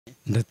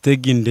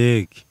ndatega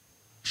indege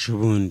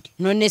shubundi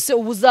none se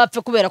ubuzapfe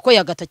kubera ko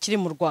yagatakiri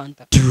mu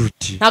Rwanda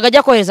duti ntago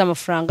ajya kohereza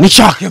amafaranga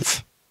nishaka mfe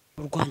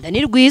u Rwanda ni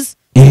rwiza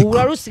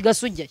urarusiga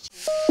sujya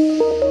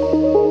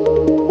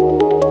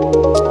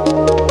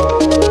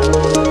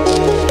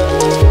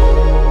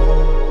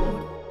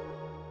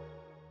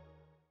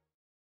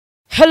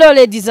Hello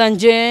ladies and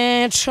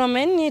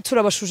gentlemen,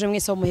 turabashuje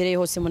mwese muhereye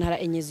hose mu ntara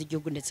enye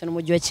z'igihugu ndetse no mu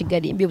mujyi wa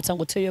Kigali. Mbibutsa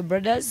ngo tell your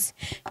brothers,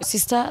 your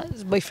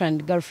sisters,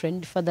 boyfriend,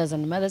 girlfriend, fathers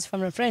and mothers,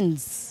 family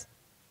friends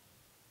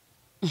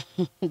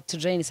to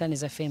join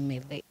SANEZA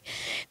family.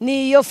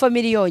 Niyo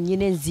family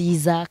yonyine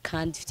nziza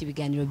kandi ifite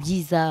ibiganiro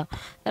byiza.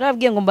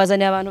 Narabwiye ngo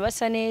mbazane abantu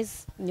basa neza.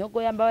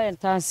 Inyogo yambaye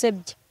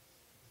ntansebye.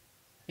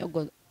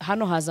 Inyogo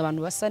hano haza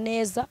abantu basa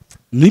neza.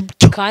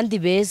 Nibyo Kandi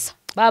beza.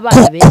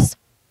 Babana beza.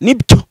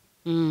 Nibyo.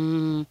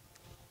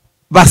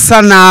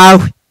 Basa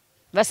nawe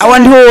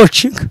abandi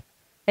watching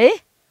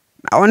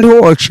abandi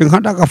watching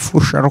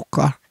ndagapfusha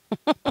rukara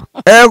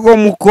ego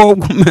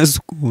mukobwa umeze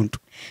ukuntu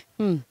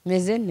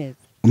meze neza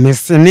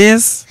umeze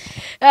neza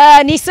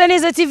ni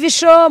SANEZA TV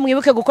show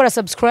mwibuke gukora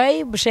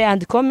subscribe share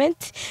and comment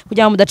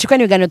kugira ngo mudacikwa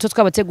ibiganiro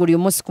twabateguriye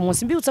umunsi ku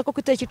munsi mbibutsa ko ku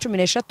itariki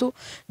 13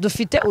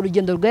 dufite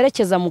urugendo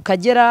rwerekeza mu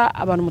Kagera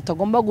abantu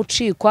mutagomba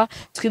gucikwa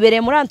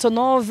twibereye muri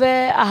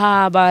Antonove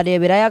aha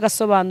barebera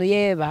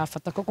yagasobanuye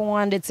bahafata ko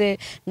kunywa ndetse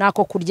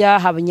nako kurya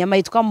haba inyama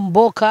yitwa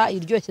mboka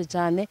iryoshye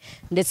cyane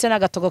ndetse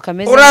n'agatogo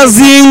kameze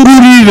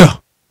urazingurira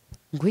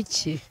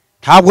ngwiki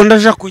ntabwo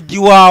ndaje kujya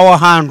iwawe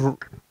ahantu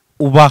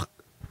uba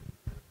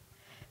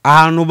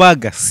ahantu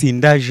baga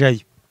sindajayo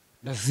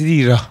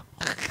ndazirira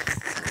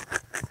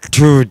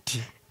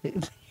tuti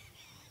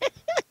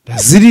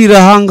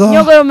ndazirira hanga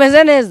Inyogo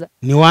yomeze neza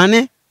ni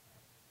wane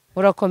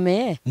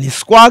urakomeye ni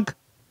swag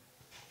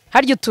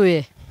haryo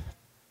utuye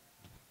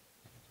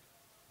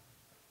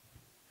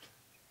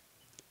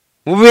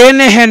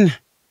mubene hene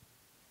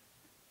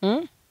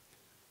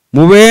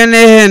mubene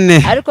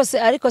hene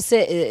ariko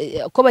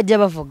se ko bajya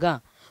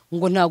bavuga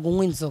ngo ntago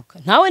unywa inzoga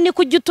ntawe ni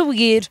kujya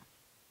utubwira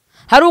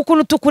hari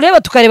ukuntu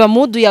tukureba tukareba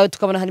mudu yawe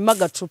tukabona harimo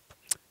agacupa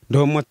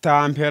ndo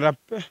mutampera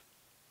pe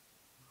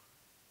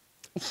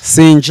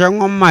sinja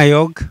nko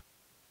mayoga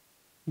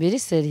biri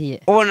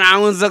seriye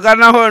nzaga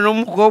naho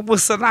n'umukobwa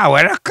usa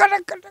nawe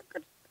rakarakara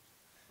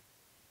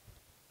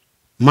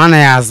mana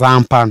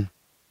yazampana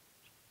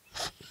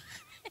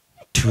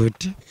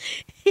tuti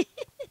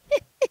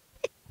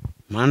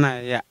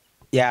mana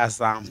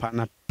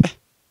yazampana pe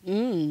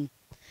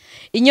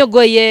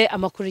Inyogoye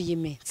amakuru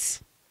y'iminsi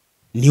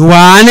ni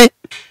wane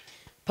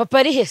papa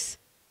ari hese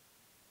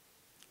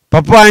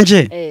papa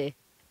wanje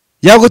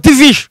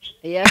yagutifisha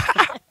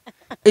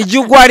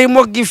igihugu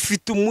harimo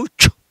gifite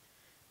umuco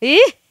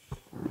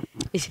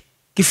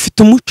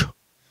gifite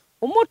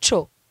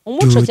umuco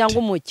cyangwa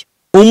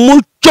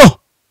umucyo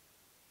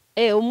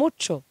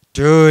umuco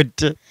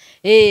tuti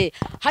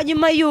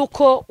hanyuma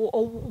yuko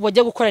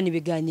wajya gukorana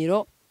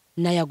ibiganiro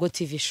na Yago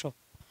TV show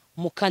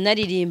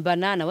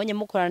mukanaririmbana nabonye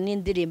mukorana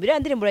n'indirimbo iriya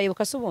ndirimbo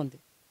urayibuka se ubundi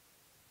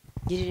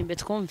giririmbe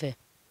twumve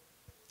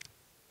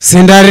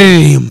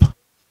sindaririmba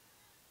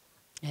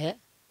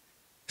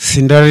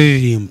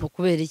sindaririmba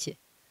kubera iki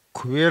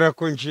kubera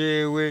ko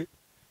njewe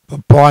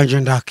papa wanje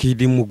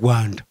ndakiri mu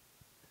Rwanda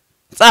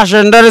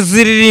nsashe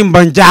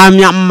ndariziririmba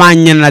njamya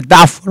amanye na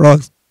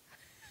daforos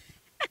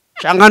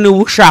cyangwa ni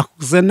ushaka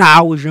uze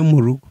nawe uje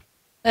mu rugo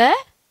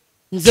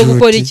nze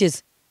gukora iki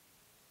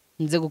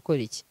nze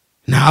gukora iki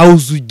nawe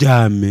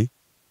uzujyame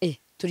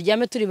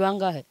turyame turi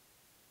bangahe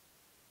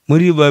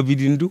muri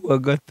 2 ndi wa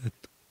 3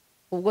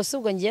 ubwo se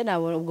ubwo ngiye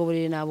nabo ubwo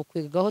buriri nabo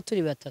kwigaho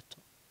turi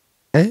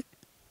 3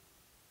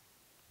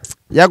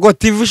 Yago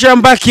TV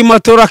shamba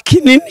kimatora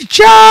kinini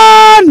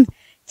cyane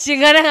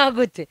kingana nka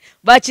gute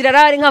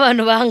bakirara ari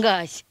nk'abantu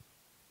bangaye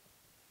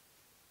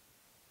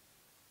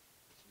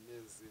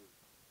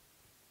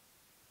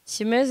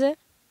kimeze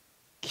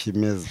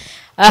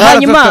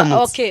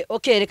hanyuma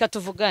okay reka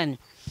tuvugane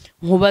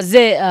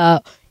nkubaze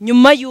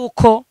nyuma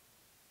yuko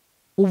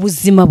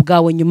ubuzima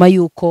bwawe nyuma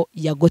yuko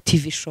Yago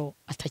TV show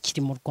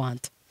atakiri mu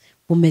Rwanda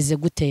bumeze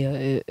gute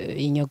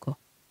Inyogo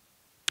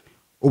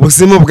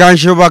ubuzima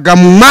bwanje baga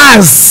mu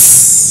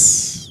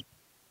mazi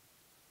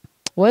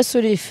wese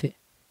urife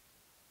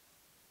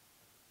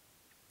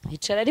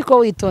icara ariko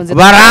witonze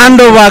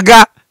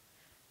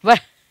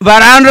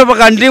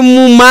barandobaga ndi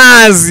mu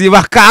mazi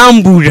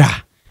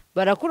bakambura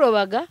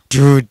barakurobaga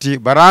tuti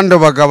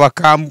barandobaga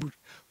bakambura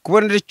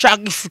kubona ndi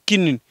cagifu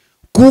kinini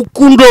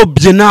kuko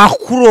ndobye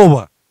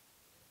nakuroba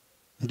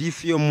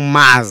ndifi yo mu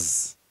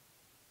mazi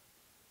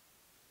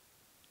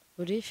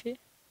urifi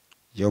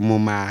yo mu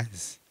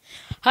mazi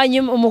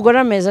hanyuma umugore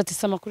ameza ati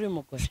sama kuri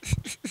umugore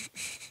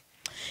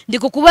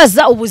ndiko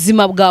kubaza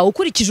ubuzima bwawe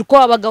ukurikije uko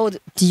wabagaho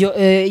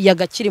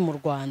yagakiri mu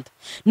Rwanda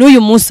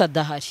n'uyu munsi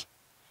adahari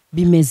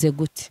bimeze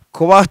gute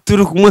kuba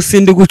turi kumwe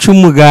sindi guca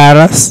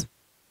umugara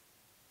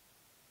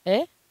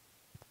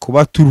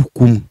kuba turi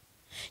kumwe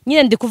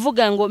nyine ndi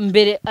kuvuga ngo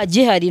mbere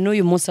agihari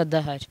n'uyu munsi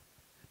adahari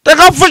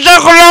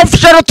ndagapfusha ko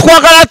nafusha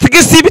twagara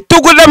tigisi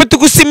ibitugu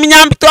n'ibitugu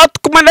iminyambi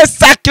twakumana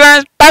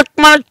sakira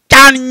takumana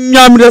cyane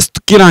nyamira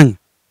stukiranye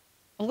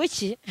ngo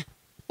iki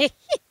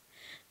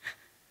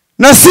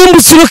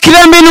nasimbutse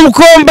urukirame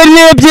n'umukombe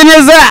nirebye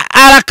neza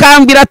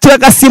arakambira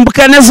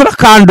turagasimbuka neza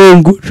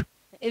urakandungura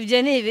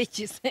ibyo ni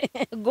ibiki se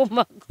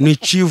guma ni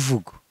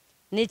civugo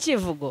ni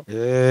ikivugo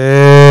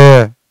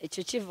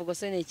icyo kivugo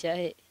se ni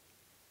icyahe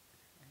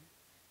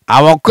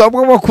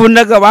abakobwa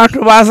bakundaga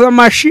abantu baza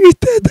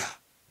amashite da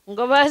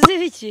ngo bazi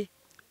iki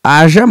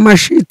aje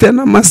amashite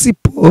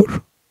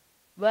n'amasiporo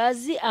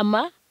bazi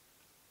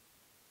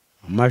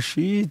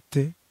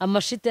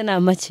amashite ni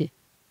amake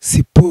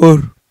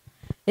siporo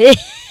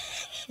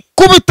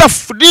kubita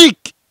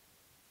friki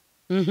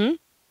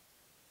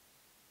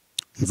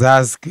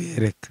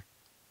nzazikwereka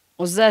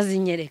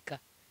uzazinyereka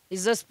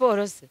izo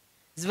siporo se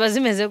ziba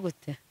zimeze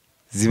gute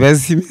ziba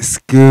zimeze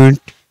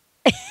gute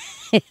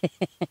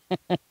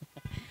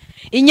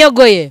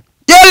Inyogoye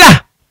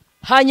gela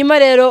hanyuma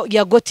rero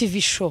Yago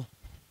TV show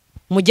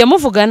mujya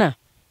muvugana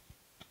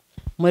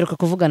mweruka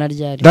kuvugana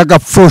ryari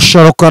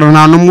ndagapfusha rukara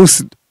nta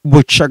n'umunsi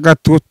bucaga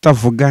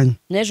tutavuganye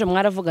nejo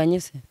mwaravuganye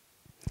se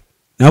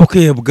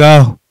nabwiye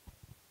bwaho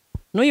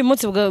n'uyu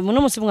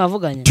munsi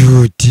mwavuganye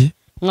dude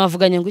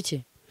mwavuganye ngo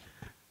iki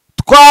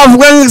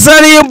twavuganye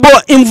sarimbo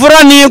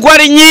imvura nigwa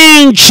ari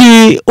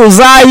nyinshi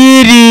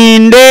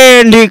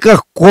uzayirinde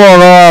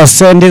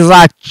ndikakorose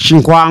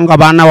ndizacinkwanga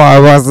abana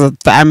bawe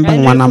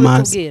bazatambanywa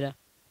n'amazi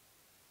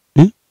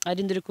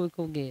ari ndiri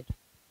kubikubwira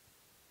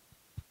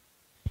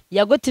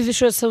Yago TV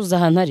show se uza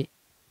ahantu ari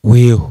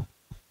weho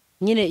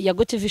nyine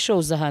Yago TV show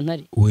uza ahantu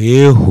ari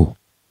weho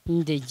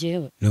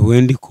ndegewe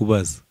nawe ndi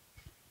kubaza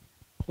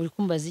uri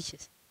kumbaza iki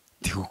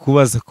ndi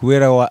kukubaza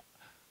kubera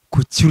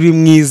kuki uri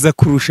mwiza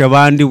kurusha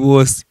abandi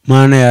bose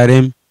mana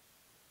yaremye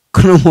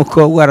kuno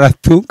mukobwa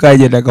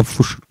aratunganye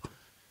ndagapfusha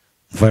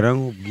mvara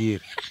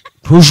nkubwira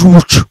tuje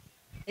umuco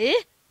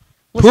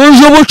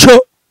tuje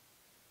umuco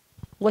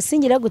ngo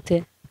singira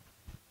gute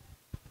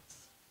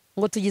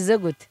ngo tugize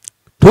gute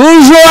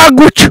tuje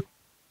waguco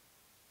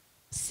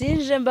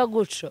sinje mba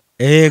guco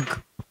ego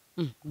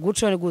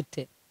guco ni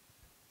gute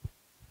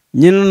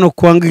nyine no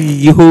kwanga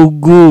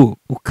igihugu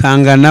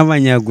ukanga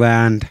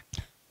n'abanyarwanda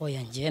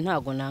oya ngiye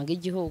ntago nanga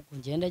igihugu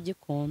ngenda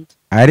gikunda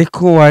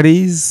ariko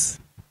warize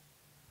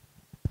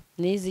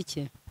nize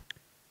iki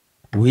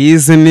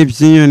wize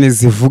n'iby'inyoni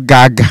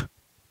zivugaga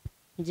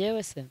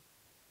ngewe se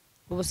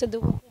ubu se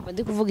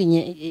ndi kuvuga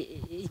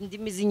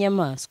indimi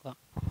z'inyamaswa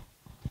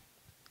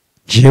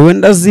jewe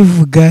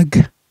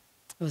ndazivugaga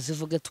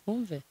uzivuge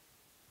twumve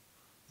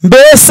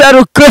mbese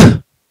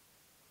aruka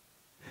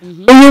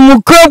uyu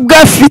mukobwa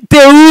afite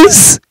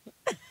wisi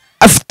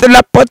afite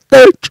na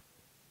poteto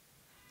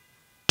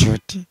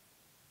tuti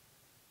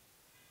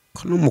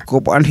kuno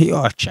mukobwa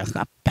ntiyoca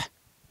nkapa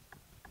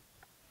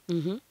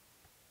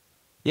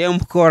ye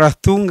mukora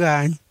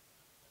atunganye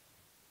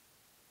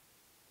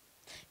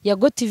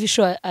Yago TV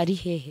show ari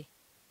hehe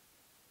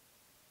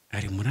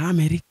ari muri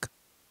Amerika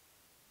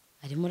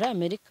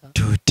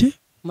tuti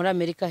muri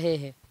Amerika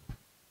hehe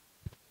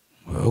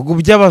mu bihugu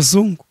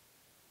by'abazungu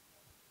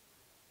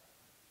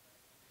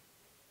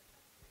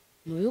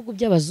mu bihugu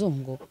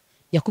by'abazungu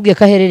yakubwiye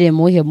ko aherereye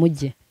mu wihe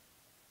mujyi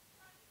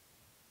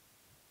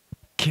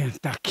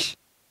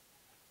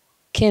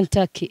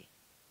Kentucky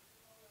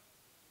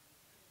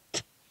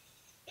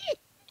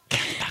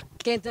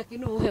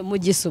ni uwuhe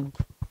mujyi se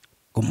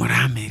ubwo muri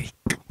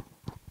Amerika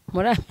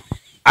muri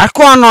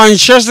ariko hano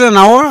wansheze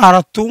nawe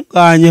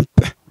haratunganye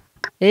pe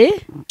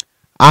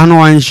ahantu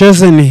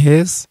wansheze ni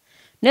heza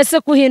nese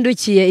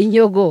kuhindukiye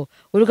Inyogo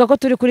uruka ko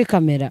turi kuri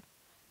kamera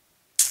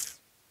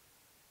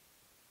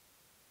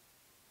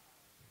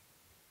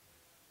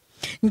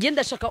njye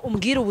ndashaka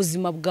umbwira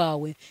ubuzima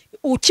bwawe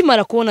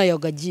ukimara kubona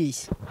Yago agiye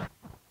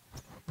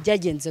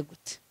byagenze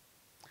gute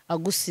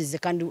agusize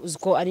kandi uzi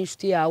ko ari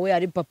inshuti yawe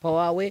ari papa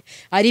wawe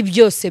ari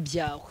byose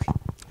byawe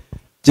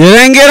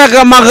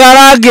gerengeraga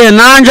amagarage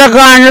nanje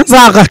kanje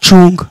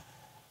nzagacunga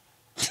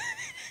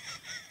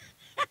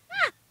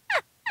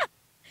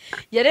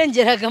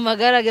yarengeraga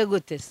amagarage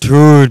gute se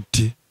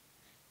tuti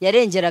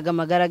yarengeraga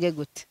amagarage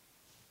gute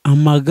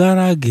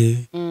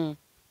amagarage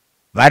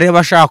bare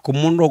bashaka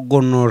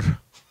umunogonora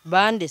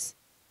bande se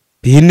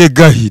bene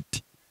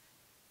gahidi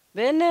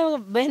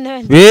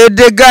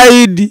bene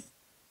gahidi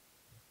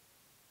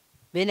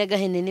bene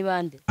gahini ni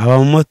bande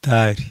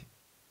abamotari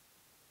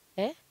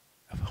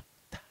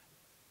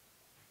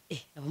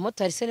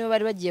abamotari se nibo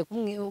bari bagiye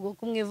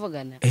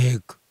kumwivugana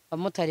ego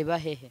abamotari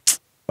bahehe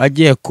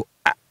bagiye ko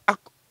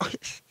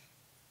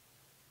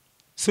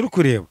suri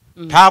kureba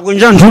ntabwo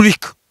nja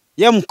nturika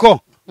yemuko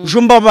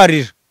jumba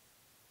barira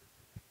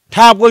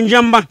ntabwo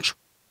nja mbanco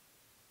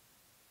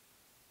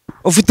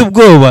ufite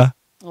ubwoba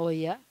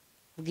oya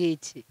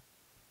bwiki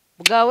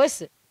bwawe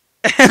se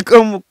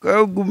ego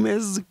mukobwa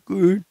umeze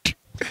gute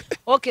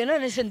okay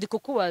none se ndi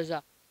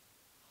kukubaza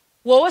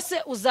wowe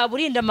se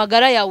uzaburinda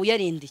amagara yawe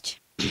uyarinda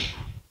iki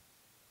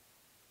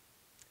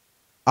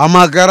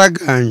amagara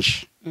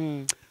ganje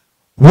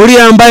buri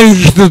yambaye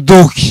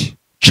ikidodoki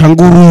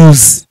cyangwa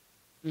uruzi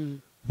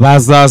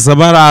bazaza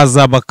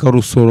baraza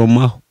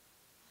bakarusoromaho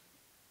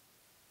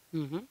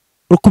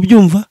uri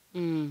kubyumva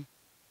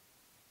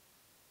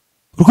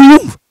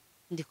urumva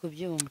ndi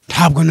kubyumva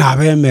ntabwo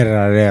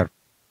nabemerera rero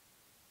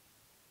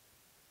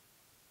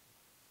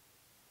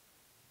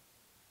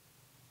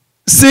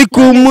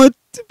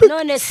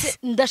none se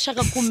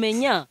ndashaka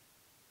kumenya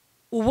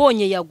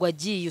ubonye Yago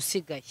agiye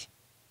usigaye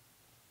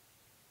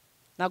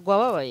ntabwo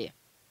wababaye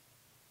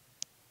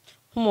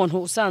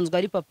nk'umuntu usanzwe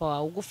ari papa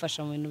wawe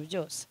ugufasha mu bintu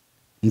byose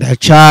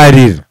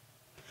ndacarira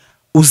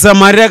uza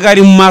amarira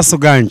ari mu maso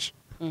ganje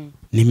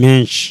ni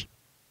menshi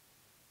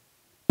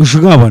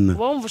ushugabana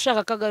wumva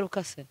ushaka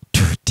kagaruka se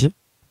tuti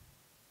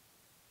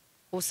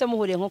ubuse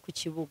muhuriye nko ku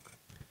kibuga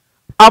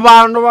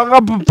abantu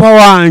baga papa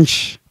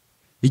wanje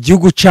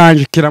igihugu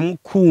canje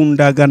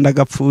kiramukundaga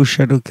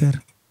ndagapfusha rukara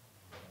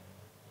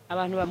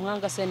abantu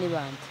bamwanga se ni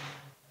bande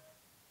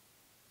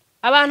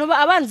abantu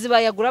abanzi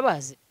bayagura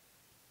bazi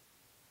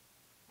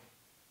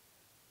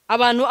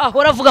abantu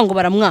ahora avuga ngo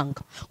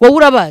baramwanga wowe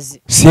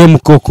urabazi siye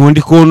mukoko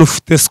ndi kubona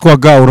ufite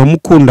skwaga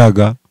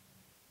uramukundaga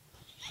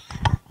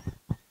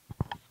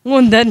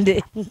nkunda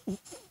nde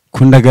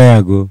kundaga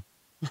Yago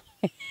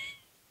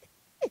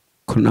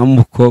kuna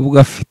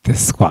mukobwa afite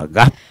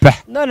skwaga pe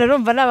none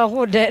urumva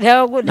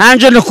n'abankunda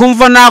nanje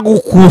ndikumva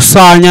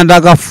nagukusanya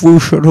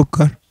ndagapfusha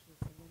rukara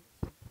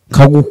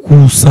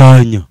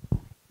kagukusanya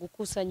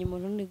gukusanya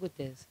umuntu ni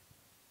guteza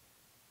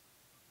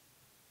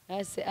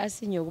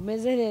asi Inyogo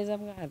umeze neza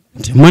mwana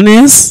ndimo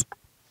neza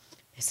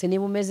ese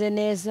niba umeze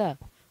neza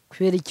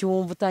kubera iki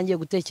wumva utangiye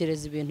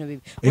gutekereza ibintu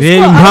bibi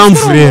rero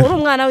impamvu rero uri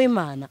umwana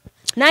w'Imana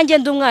nanjye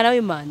ndi umwana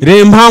w'Imana rero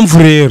impamvu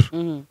rero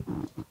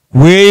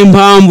we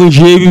impamvu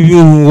nje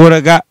ibintu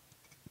ngoraga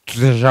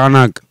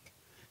tujanaga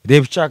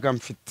reba icyaka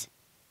mfite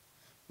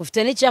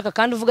ufite n'icyaka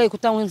kandi uvuga yuko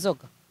utanywa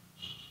inzoga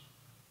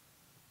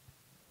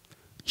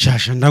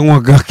cyasha ndanywa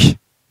gake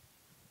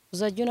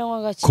uzajya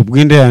unanywa gake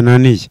kubwinde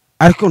yananiye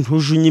ariko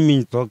ntujunye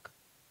imintoga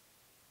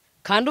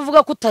kandi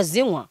uvuga ko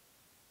utazinywa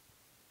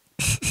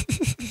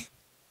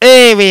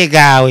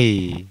begawe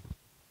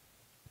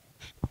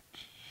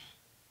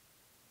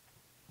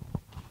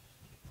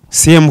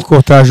siye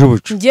mukotaje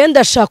ubucu ngiye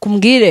ndashaka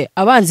umbwire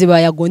abanzi ba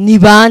Yago ni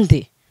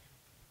bande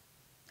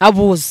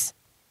abuzi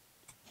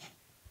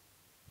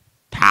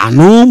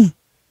ntanumwe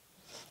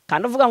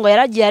kandi uvuga ngo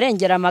yaragiye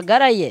arengera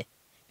amagara ye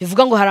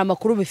bivuga ngo hari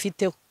amakuru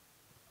bifiteho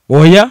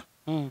oya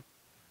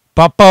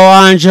papa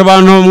wanje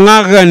abantu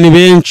bamwaga ni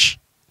benshi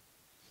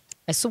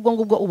ese ubwo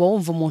ngubwo uba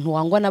wumva umuntu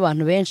wangwa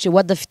n'abantu benshi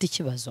wadafite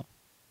ikibazo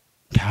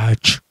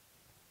ntacu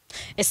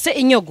ese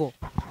Inyogo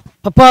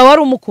papa wawe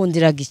wari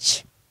umukundiraga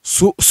iki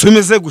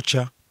sumeze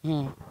guca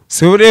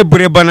si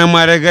urebureba na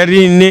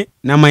margarine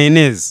na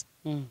mayoneze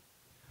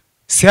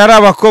si hari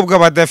abakobwa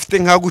badafite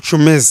nka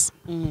gucumeza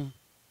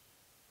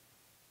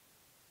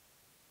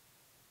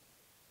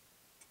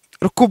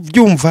ariko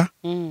byumva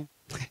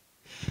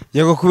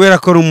Yago kubera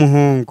ko ari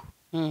umuhungu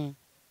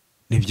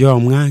nibyo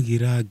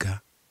wamwangiraga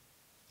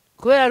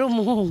kubera ari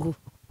umuhungu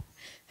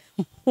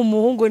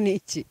umuhungu ni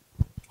iki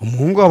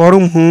umuhungu aba ari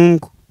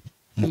umuhungu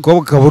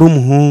umukobwa akaba ari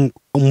umuhungu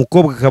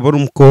umukobwa akaba ari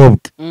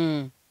umukobwa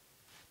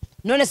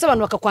none se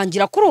abantu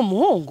bakakwangira kuri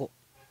umuhungu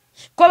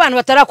ko abantu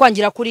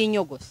batarakwangira kuri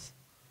Inyogo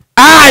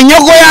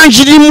Inyogo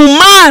yanje iri mu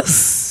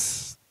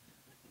mazi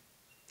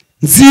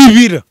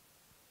nzibira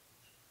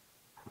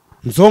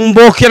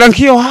nzombokera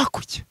nk'iyo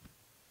hakurya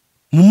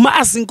mu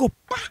mazi ngo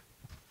pa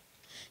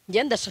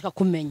njye ndashaka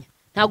kumenya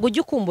ntabwo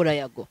ujya ukumbura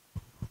Yago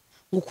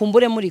ngo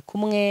ukumbure muri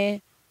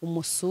kumwe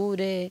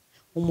umusure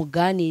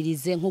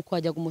umuganirize nk'uko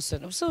wajya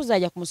kumusura ese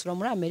uzajya kumusura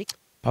muri Amerika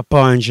papa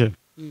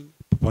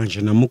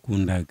wanje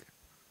namukundaga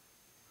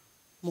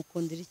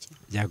mukundira iki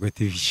Yago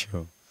TV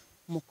show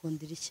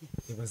mukundira iki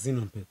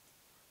Amazina mpe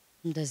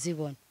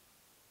ndazibona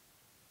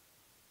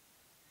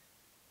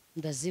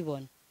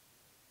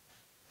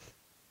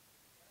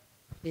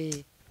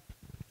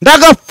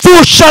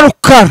ndagapfusha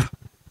rukara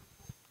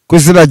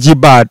kuzira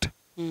jibada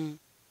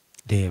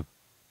reba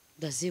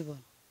ndazibona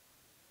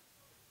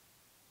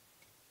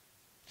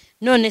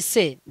none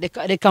se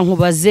reka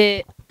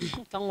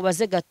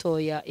nkubaze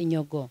gatoya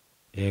Inyogo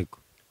yego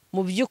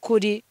mu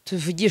by'ukuri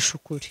tuvugisha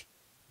ukuri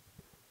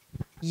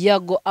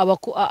Yago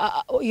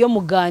iyo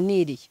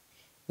muganiriye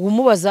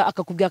umubaza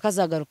akakubwira ko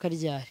azagaruka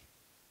ryari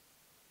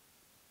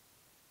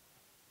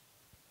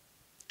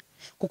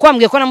kuko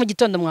wambwiye ko na mu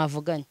gitondo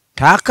mwavuganye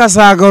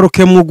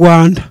takazagaruke mu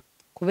Rwanda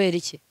kubera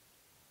iki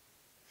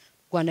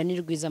Rwanda ni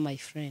rwiza my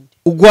friend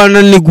u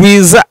Rwanda ni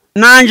rwiza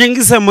nanje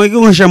ngise mu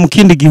gihugu mu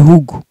kindi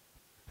gihugu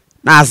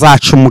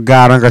nazaca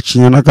umugara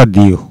ngacinya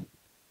n'akadiho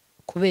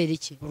kubera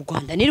iki u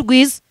Rwanda ni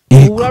rwiza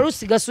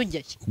urarusiga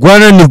sujya ki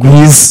Rwanda ni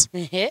rwiza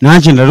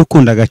nanje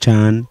ndarukundaga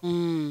cyane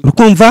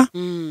rukumva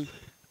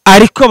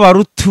ariko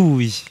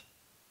barutuye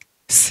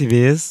si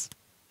beza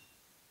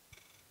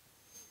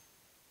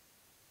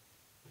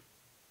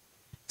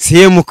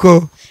siye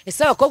muko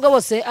ese abakobwa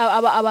bose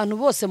abantu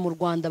bose mu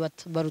Rwanda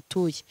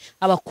barutuye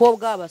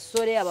abakobwa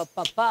abasore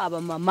abapapa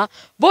abamama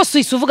bose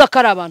uvuga ko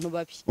ari abantu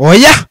babi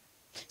oya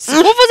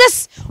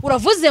sikuvuze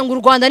uravuze ngo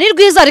u Rwanda ni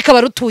rwiza ariko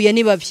barutuye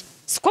ni babi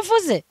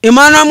sikuvuze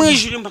Imana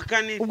yamwijura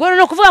impakanira ubwo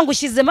no kuvuga ngo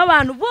ushyizemo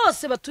abantu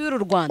bose batuye u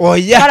Rwanda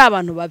ari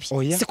abantu babi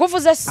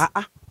sikuvuze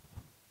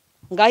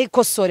ngaho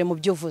ikosore mu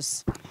byo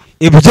uvuze.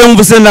 ibyo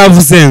mvuze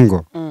navuze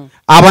ngo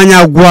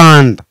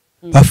abanyarwanda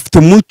bafite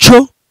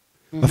umuco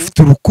bafite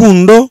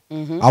urukundo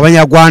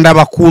abanyarwanda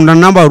bakunda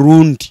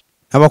n'abarundi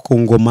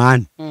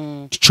n'abakongomani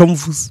icyo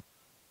mvuze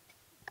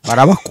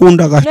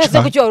barabakunda gacha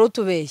nese kucyo wari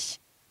utubeshye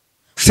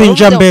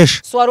sinja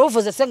mbesha so wari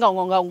uvuze se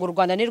ngo u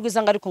Rwanda ni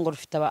rwiza ariko ngo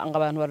rufite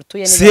abantu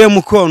barutuye neza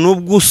siye ko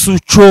nubwo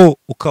usuco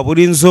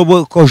ukabura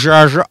inzobo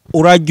kojaja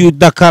urajya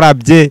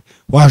udakarabye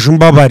waje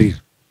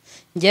umbabarira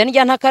ngiye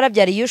njya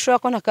ntakarabye ari yusho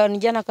ko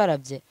njya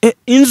nakarabye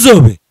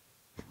inzobe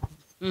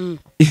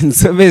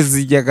inzobe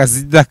zijyaga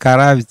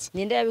zidakarabye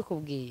ninde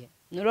yabikubwiye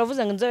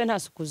nuravuze ngo inzobe nta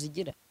suku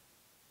zigira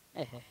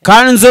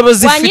kandi inzobe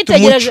zifite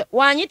umuco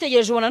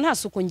wanyitegereje ubona nta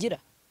suku ngira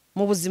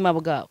mu buzima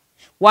bwawe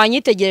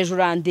wanyitegereje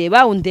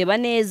urandeba undeba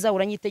neza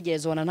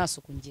uranyitegereza ubona nta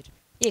suku ngira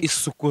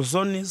isuku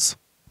zo nizo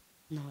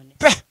none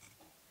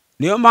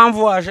niyo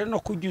mpamvu waje no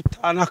kujya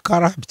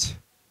utanakarabye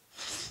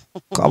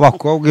ko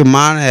abakobwa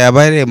Imana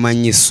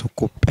yabaremanye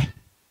isuku pe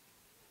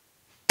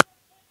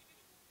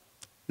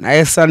na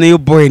Esa niyo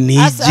boy ni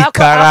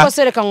igikara ako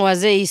sereka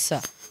nkubaze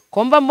Isa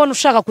komba mbona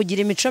ushaka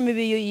kugira imico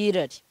mibi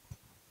yirari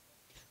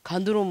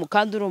kandi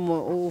uri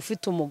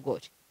ufite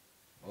umugore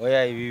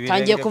oya ibi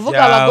tangiye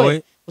kuvuga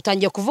abagore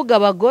utangiye kuvuga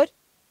abagore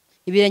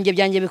ibirenge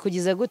byanjye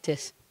bikugize gute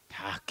se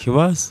nta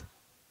kibazo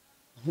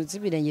ntuzi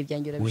ibirenge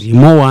byanjye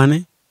urimo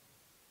wane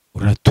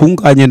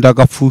uratunganye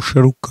ndagapfusha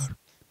rukara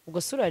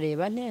ubwo se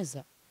urareba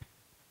neza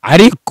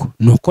ariko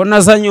nuko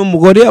nazanye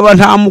umugore aba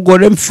nta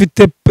mugore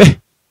mfite pe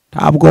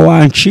ntabwo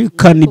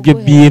wancika nibyo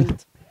bintu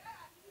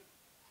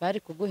bari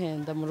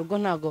kuguhenda mu rugo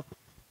ntago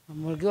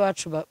mu rugo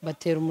iwacu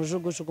batera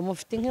umujugujugu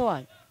mufite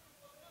nk'iwanyu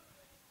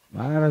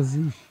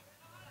barazishe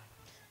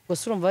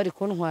gusa urumva bari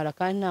kuntwara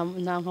kandi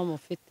nta nko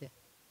mufite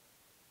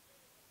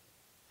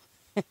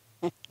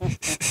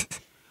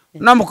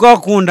namukobwa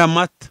akunda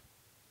amata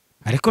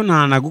ariko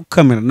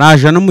ntanagukamera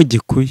naje no mu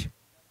gikuyu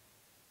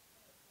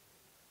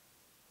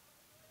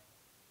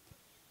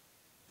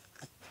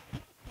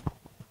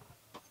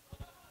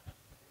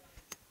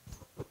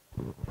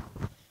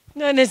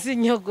none si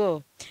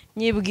Inyogo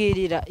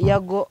nyibwirira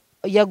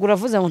Yago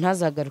uravuze ngo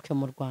ntazagaruke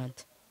mu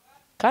Rwanda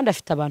kandi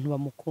afite abantu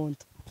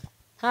bamukunda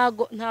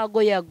ntago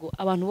Yago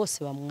abantu bose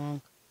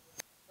bamwanga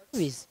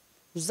bize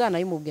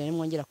uzanayimubwira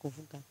nimwongera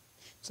kuvugana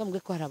uzambwe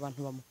ko hari abantu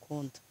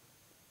bamukunda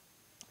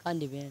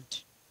kandi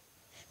benshi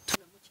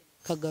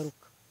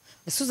kagaruka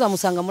ese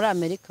uzamusanga muri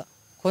Amerika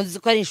konzi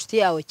ko ari inshuti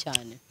yawe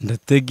cyane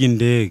ndatega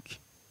indege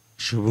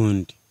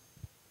shubundi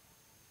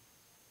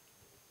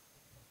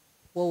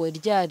wowe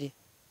ryari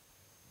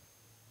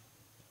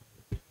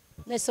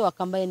nese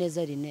wakambaye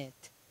neza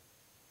rinete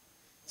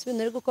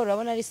sibintu uri gukora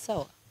urabona ari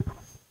sawa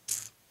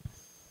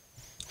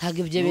ntago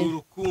ibyo bintu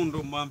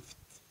urukundo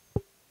mpamfite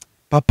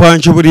papa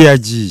wanje buri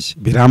yagiye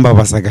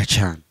birambabazaga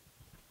cyane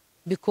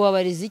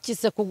bikubabariza iki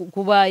se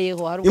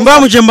kubayeho hari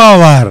imbamuje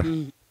mbabara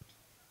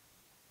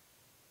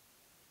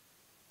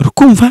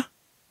urukumva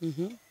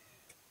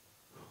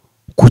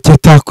kuki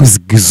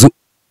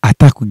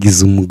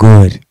atakugiza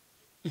umugore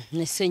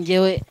nese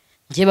ngewe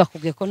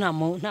bakubwiye ko nta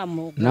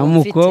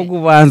mukobwa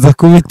ubanza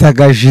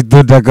kubitaga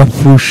jido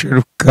ndagapfusha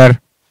rukara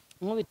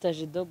nkubita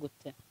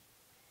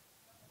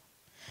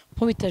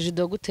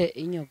jido gute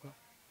Inyogo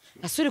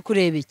asuri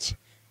kureba iki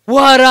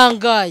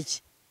warangaye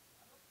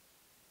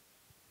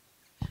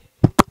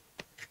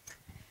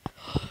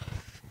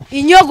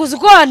Inyogo uzi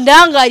ko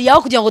wandangariye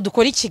aho kugira ngo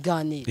dukore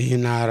ikiganiro iyi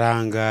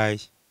narangaye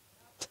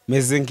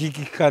meze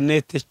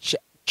nk'igikanete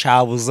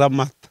cabuza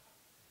amata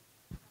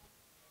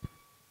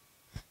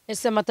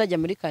ese amata ajya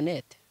muri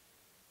kanete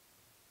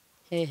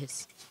hehe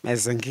se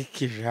meze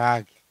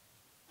nk'ikijage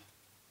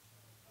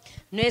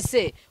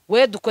nese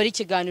we dukora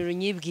ikiganiro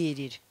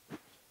nyibwirire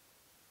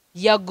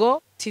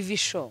Yago TV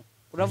show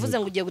uravuze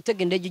ngo ugiye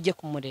gutega indege ujye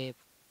kumureba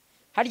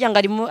harya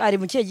ngo ari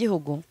mu kihe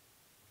gihugu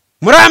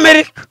muri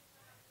Amerika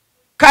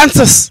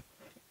Kansas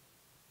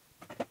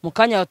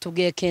mukanya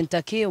watubwiye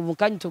Kentucky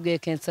mukanya utubwiye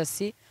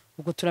Kansas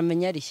ubwo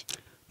turamenya ari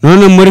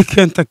none muri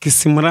Kentucky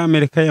si muri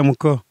Amerika ya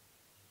muko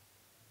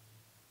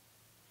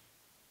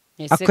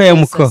ako ya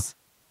muko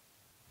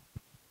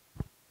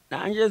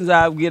nanjye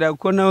nzabwira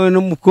ko nawe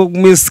n'umukobwa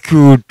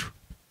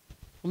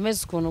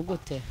umeze ukuntu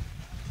gute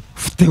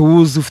ufite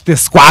wuzu ufite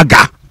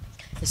swaga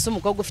ese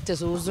umukobwa ufite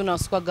wuzu na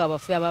swaga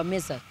abafuye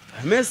abameza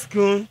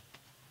amesku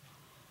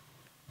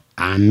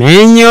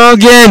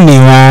amenyoge ni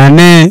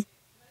wane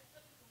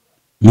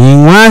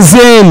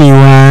miwaze ni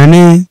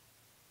wane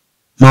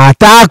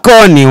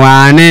matako ni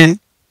wane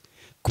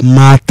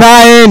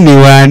kumatae ni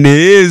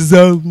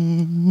waneza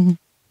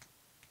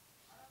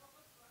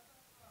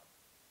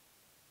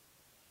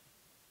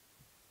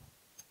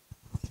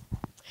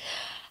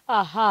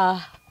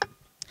aha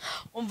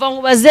umva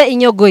nkubaze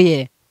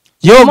Inyogoye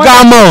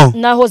yogamo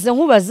nahoze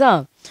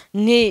nkubaza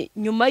ni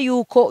nyuma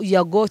yuko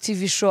Yago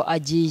TV show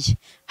agiye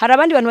hari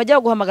abandi bantu bajya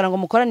guhamagara ngo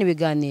mukorane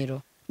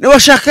ibiganiro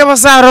nibashaka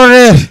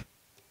bazarorere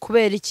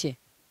kubera iki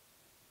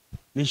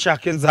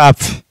nishake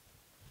nzapfe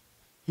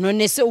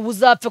none se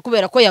ubuzapfe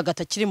kubera ko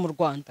yagatakiri mu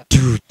Rwanda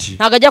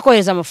ntago ajya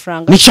kohereza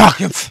amafaranga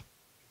nishake mfe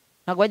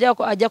ntabwo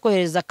ajya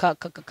kohereza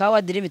ka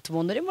wadi limit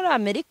umuntu uri muri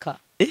Amerika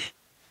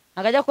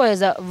ntabwo ajya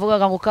kohereza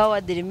vuga ngo ka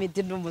wadi limit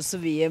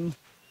n'umusubiyemo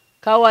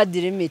ka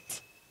wadi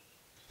limit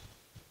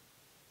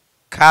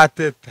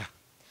kateta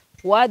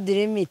wadi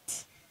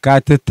limit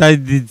kateta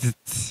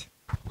digit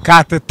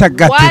kateta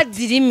gateta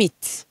wadi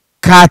limit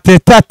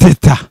kateta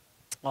teta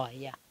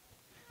oya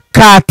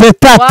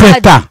kateta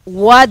teta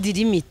wadi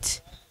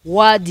limit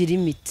wadi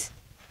limit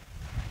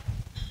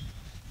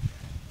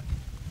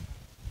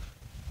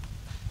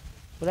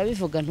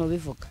urabivuga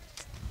ntubivuga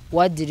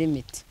wadi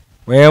limit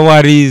wewe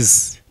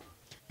warize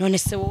none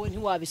se wowe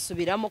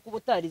ntiwabisubiramo kuba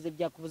utarize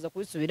byakubuza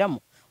kubisubiramo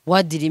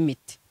wadi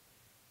limit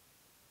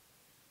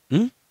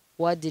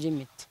wadi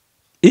limit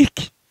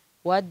iki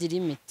wadi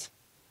limit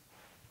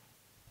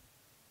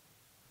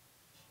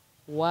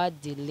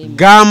wadi limit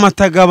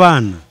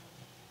gamatagabana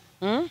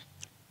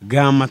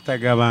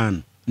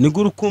gamatagabana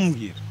niguru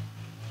kumbwira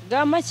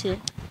gamake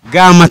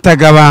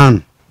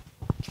gamatagabana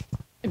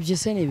ibyo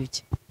se ni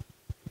biki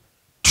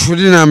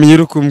turi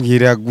namenye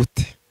kumbwira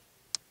gute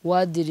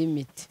wadi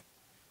limit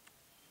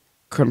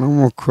kana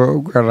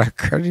mukobwa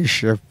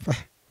arakarishe pa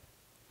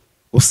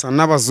usa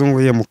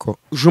n'abazungu ye muko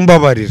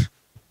ujumbabarira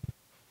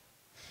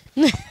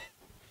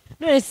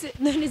none se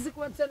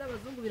kuba nsa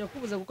n'abazungu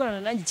birakubuza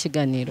gukorana nanjye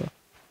ikiganiro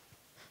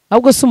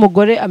ahubwo se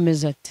umugore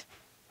ameze ati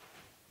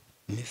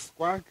ni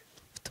swag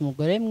ufite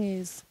umugore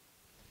mwiza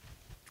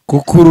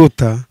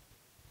kukuruta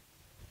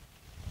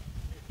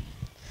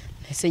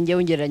ese njye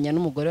wongeranya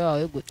n'umugore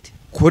wawe gute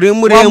kuri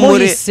muremure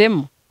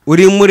wamuhisemo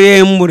uri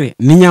muremure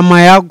ni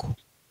nyama yago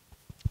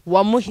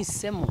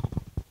wamuhisemo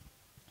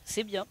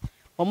sibyo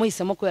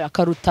wamuhisemo kubera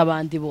akaruta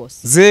abandi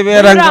bose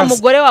zibera nga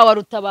umugore wawe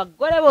aruta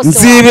abagore bose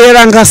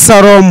nzibera nga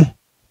Salomo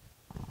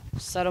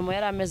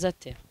yari ameze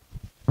ate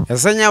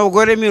yazanye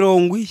abagore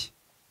 70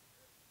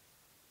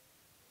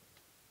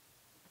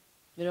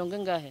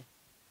 ingahe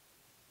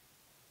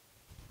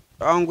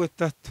angwe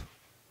 3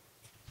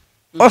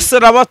 ose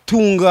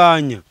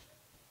rabatunganya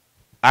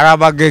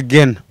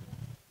arabagegena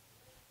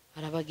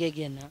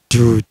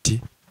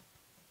duty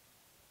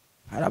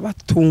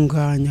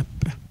arabatunganya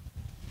pe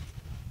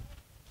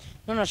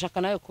none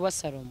ashaka nawe kuba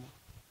Salomo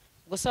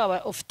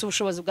gusa ufite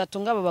ubushobozi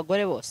bwatunga aba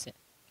bagore bose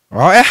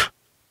oya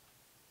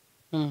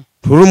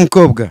turi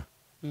umukobwa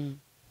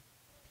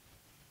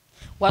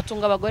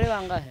watunga abagore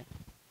bangahe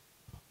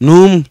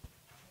numwe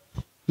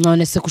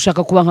none se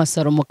kushaka kuba nka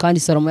Salomo kandi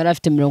Salomo yari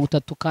afite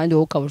 30 kandi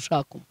wowe ukaba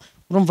ushaka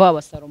urumva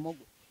aba Salomo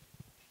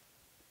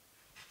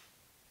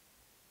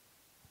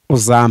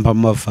uzamba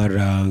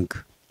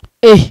amafaranga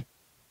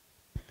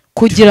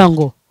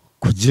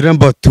kugira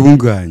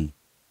mbatunganye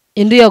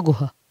indi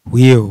yaguha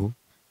weho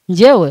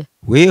njyewe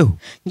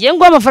ngiye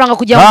ngo amafaranga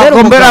kugira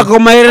ngo mbere ko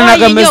mahera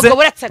nagameze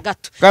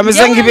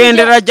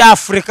nk'ibendera rya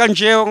Afrika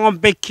njewe ngo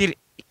mbe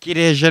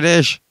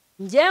kirejereje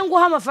ngiye ngo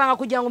amafaranga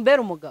kugira ngo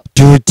mbere umugabo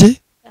duty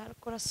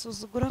arakora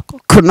suzugura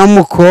ko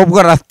n'umukobwa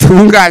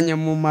aratunganye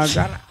mu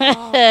magara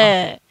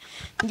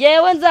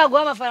ngewe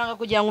nzaguha amafaranga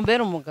kugira ngo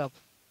mbere umugabo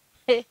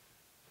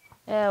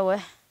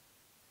ewe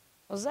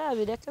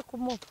uzabireke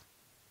kumuha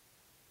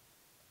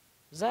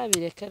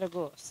uzabireke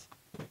rwose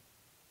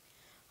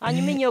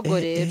hanyuma inyogo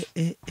rero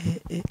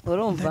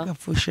urumva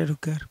agapfusha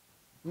rukara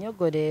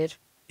inyogo rero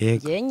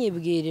ngiye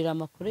nyibwirira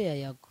amakuru ya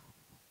Yago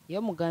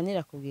iyo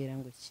muganira kubwira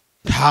ngo iki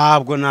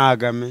ntabwo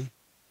nagame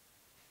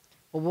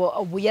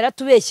ubu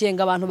yaratubeshye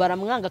ngo abantu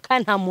baramwanga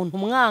kandi nta muntu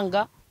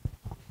umwanga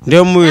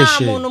ndeyo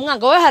mubeshe nta muntu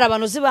umwanga we hari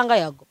abantu zibanga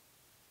Yago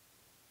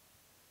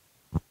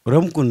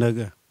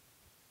uramukundaga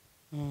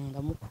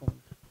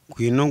ndamukunda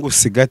kwino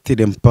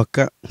ngusigatire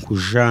mpaka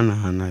nkujana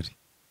hanari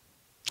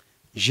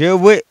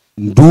jewe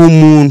ndi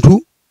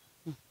umuntu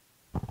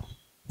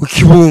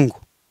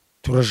ukibungo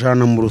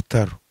turajana mu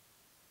rutaro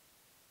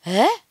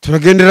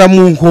turagendera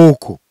mu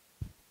nkoko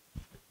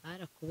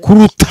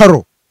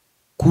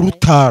ku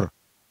rutaro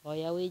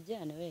oya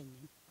wijyane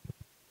wenyine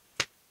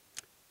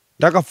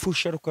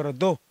ndagapfusha rukara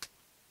do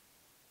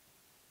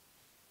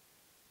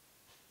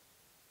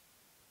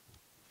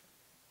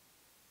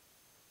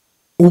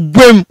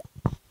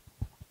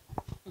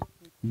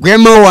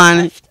gwemo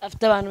wane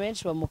afite abantu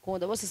benshi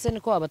bamukunda bose se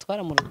niko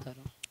babatwara mu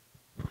rutaro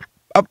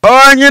papa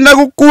wanje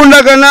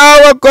ndagukundaga nawe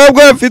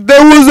abakobwa bafite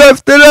buza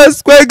afite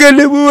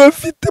raswagene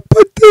bafite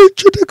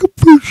potential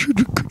ndagapfusha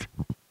rukara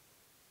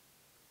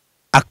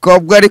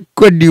akobwa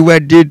ariko ni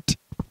wadete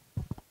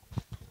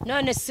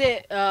none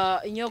se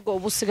inyogo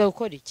ubusiga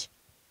gukora iki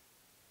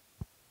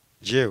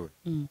jewe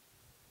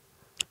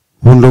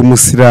undi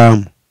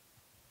umusiramu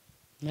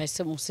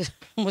nahise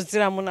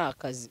umusiramu ni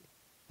akazi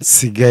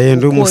sigaye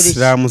ndi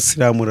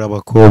umusiramu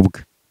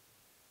urabakobwa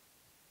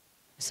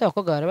ese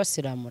abakobwa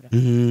barabasiramura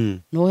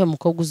nuwuhe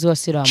mukobwa uzi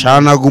wasiramura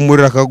canaga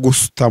umuriro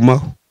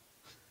akagusutamaho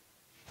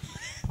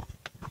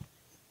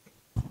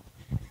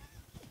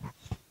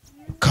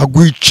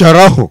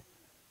kagwicaraho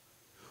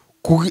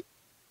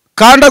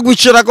kandi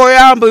agwicaraho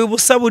yambaye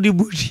ubusa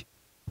buri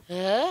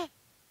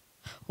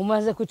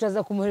umaze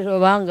kwicaza ku muriro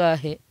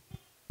bangahe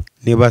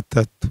ni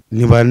 3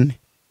 ni 4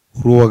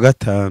 uri wa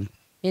 5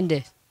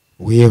 inde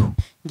weho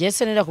ngiye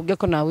se nira kubwe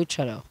ko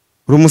nawicaraho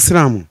uri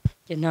umusiramu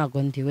Njye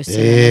ntago ndiwe se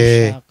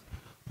nashaka.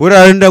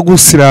 uriya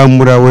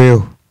ndagusiramura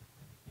weho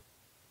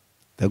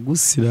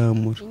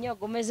ndagusiramura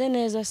Inyogo umeze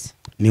neza se.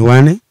 ni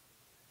wane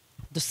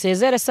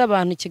Dusezere se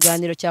abantu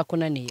ikiganiro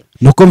cyakunaniye.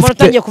 nuko Mbona mfite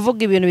utangiye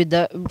kuvuga ibintu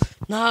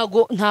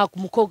nta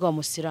umukobwa wa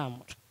musiramu.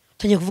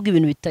 Utangiye kuvuga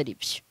ibintu bitari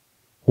byo.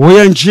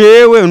 oya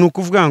njewe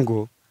nukuvuga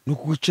ngo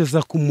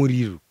nukuguceza ku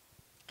muriro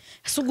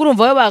Ese ubwo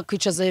urumva we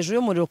bakwicaza hejuru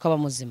y'umuriro ukaba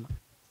muzima?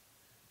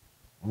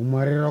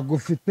 umuriro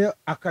gufite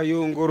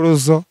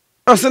akayungorozo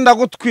ese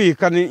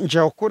ndagutwika ni nje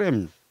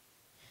wakuremye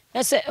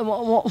Ese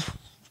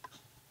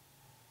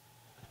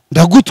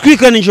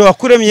ndagutwika ni nje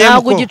wakuremye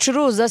ntabwo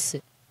gicuruza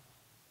se.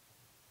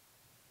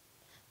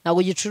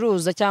 Ntabwo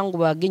gicuruza cyangwa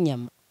ubaga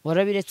inyama.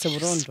 Warabiretse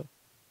burundu.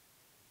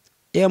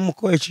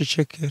 muko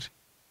ececekere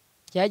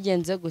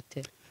Byagenze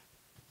gute?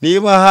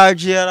 niba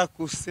haje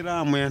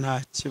yarakusiramuye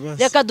nta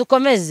kibazo Reka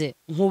dukomeze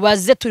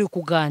nkubaze turi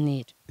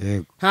kuganira.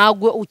 yego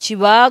Ntabwo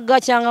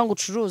ukibaga cyangwa ngo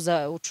ucuruza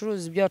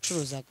ibyo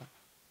wacuruzaga.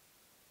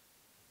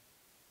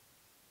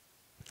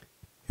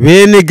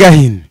 bene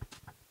gahini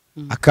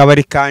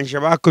akabari kanje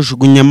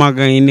bakujugunyamo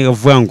agahini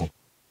gavuga ngo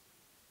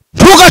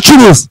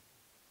ntugacuruze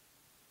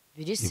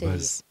Biriseye.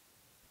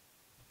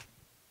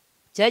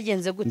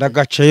 Byagenze gute?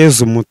 ndagaca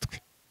yezu umutwe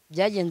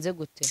Byagenze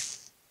gute?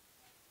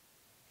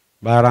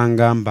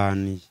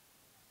 barangambaniye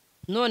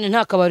None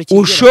nta kabari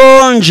kigera.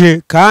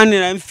 ushonje kandi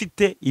nari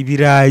mfite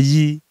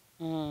ibirayi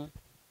Mm.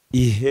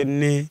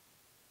 ihene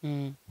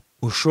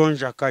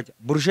ushonje akajya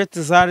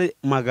burusheti zari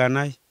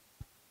 100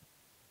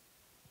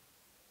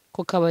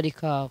 Ku kabari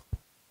kawe.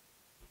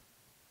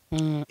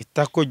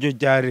 itako ryo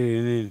ryari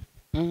rinini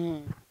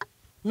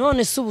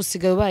None se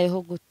ubusigaye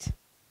ubayeho gute?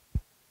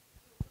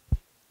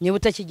 Niba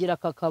utakigira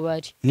aka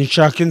kabari.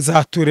 nishaka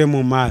inzature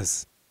mu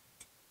mazi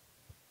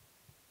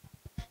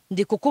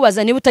Ndi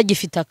kukubaza niba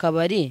utagifite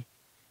akabari.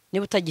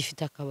 Niba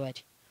utagifite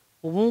akabari.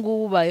 Ubu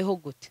ngubu ubayeho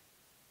gute?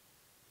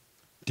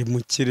 ndi mu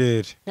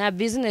kirere Nta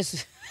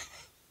business.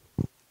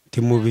 ndi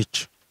mu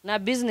bicu Nta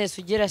business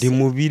ugira ndi se.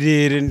 mu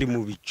birere ndi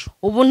mu bicu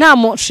Ubu nta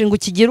mushinga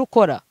ukigira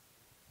ukora.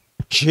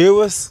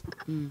 jewe se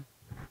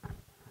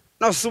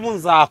nose ubu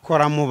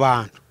nzakora mu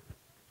bantu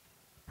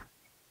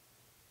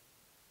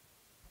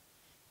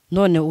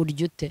None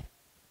urya ute?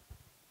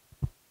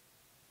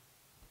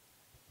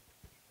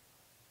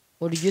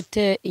 Urya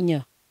ute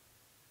inya?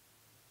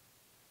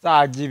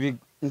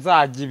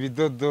 nzajya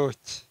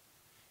ibidodoki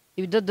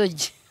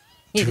Ibidodoki.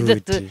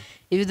 Tuti.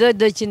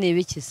 Ibidodoki ni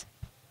ibikiza.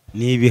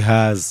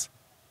 n'ibihaza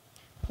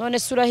None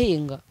se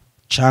urahinga?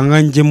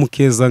 canga njye mu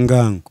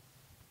kezangango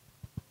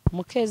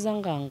Mukeza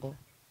ngango.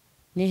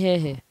 Ni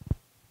hehe?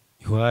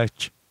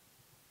 iwacu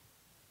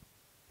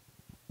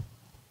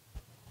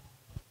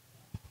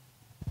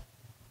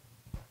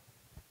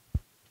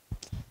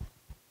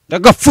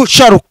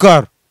ndagapfusha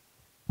rukara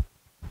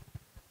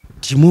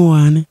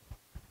timuwane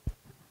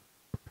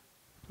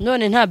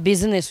None nta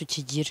business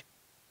ukigira.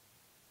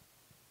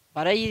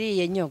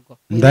 Barayiriye nyogo.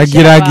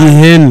 ndagiraga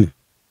ihene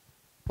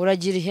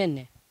Uragira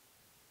ihene.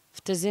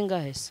 Ufite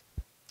zingahe se?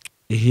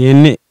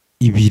 ihene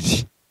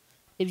 2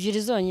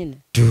 Ebyiri zonyine.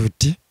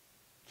 tuti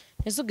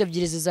Ese ubwo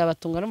ebyiri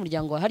zizabatunga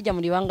n'umuryango wa harya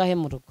muri bangahe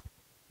mu rugo?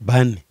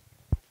 4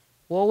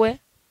 Wowe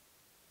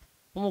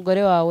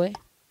umugore wawe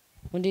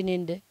undi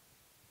ninde?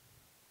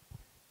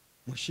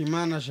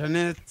 Mushimana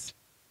Jeannette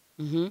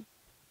Mhm.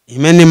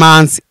 Imeni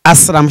Manzi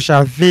Asram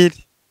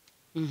Shaviri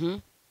Mhm.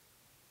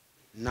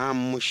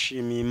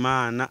 namushima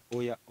Imana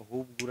oya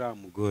ahubwo uriya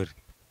mugore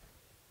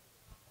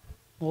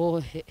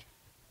Wowe.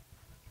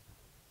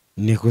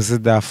 nikuze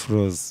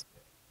Dafroze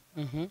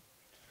Mhm.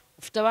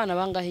 Ufite abana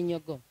bangahe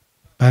inyogo?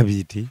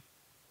 2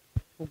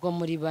 Ubwo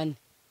muri 4.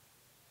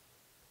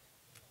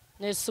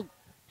 Nese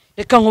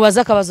reka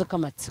nkubaza akabazo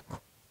k'amatsiko.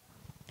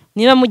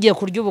 Niba mugiye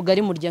kurya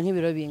ubugari murya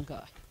nk'ibiro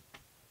bingahe?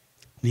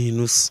 ni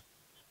inusu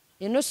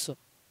Inusu.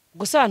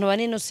 Gusa abantu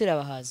bane inusu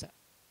irabahaza.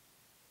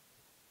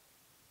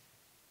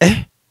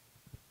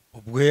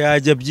 ubwo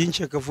yajya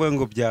byinshi akavuga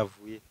ngo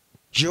byavuye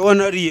jewe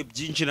nariye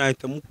byinshi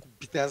nahita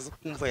mukubitaza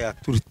kumva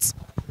yaturitse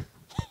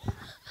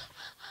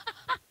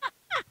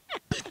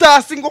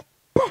bitasi ngo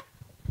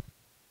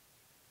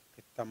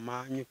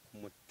kitamanyu ku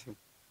mutima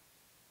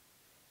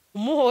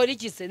Umuhora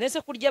iki se?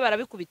 Nese kurya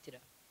barabikubitira.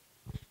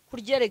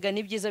 Kurya rega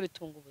ni byiza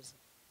bitunga ubuzima.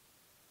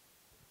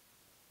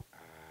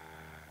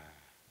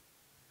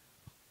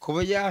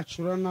 kuba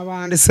yacura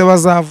n'abandi se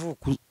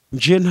bazavuka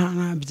nje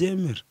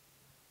ntabyemera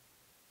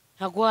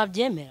Ntago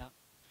wabyemera.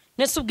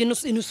 Nese ubwo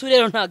inusu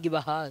rero ntago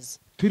ibahaza.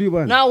 turi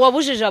bane Na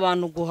wabujije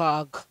abantu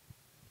guhaga.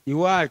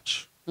 iwacu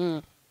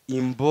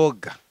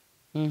imboga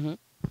Mhm.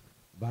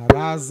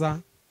 baraza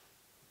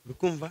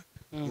ukumva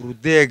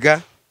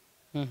urudega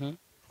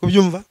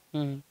kubyumva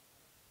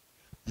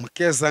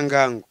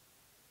mukezangango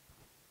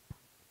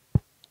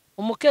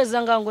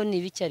Umukezangango ni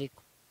ibiki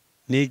ariko?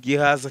 ni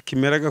igihaza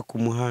kimeraga ku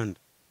muhanda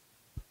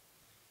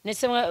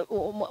Nese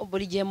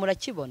buri gihe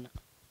murakibona?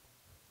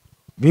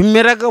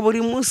 bimeraga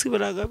buri munsi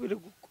biraga biri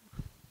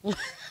gukura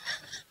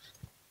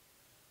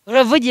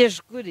Uravugisha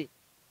ukuri?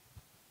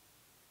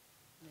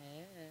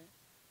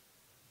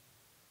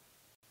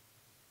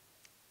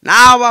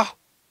 nabaho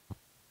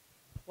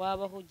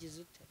waba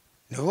hugize ute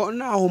niho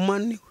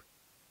nahumaniwe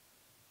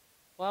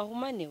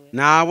wahumaniwe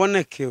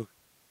nabonekewe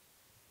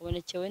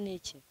ubonekewe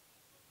n'iki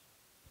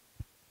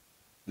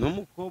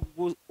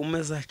n'umukobwa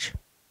umeze aca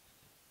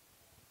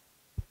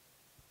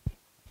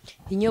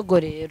inyogo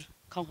rero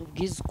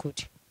kankubwiza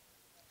ukuri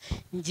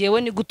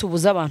ngewe ni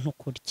gutubuza abantu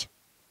kurya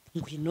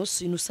ngo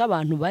inusu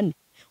abantu bane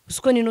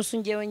usiko n'inusu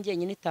ngewe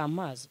ngenyine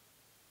itamazi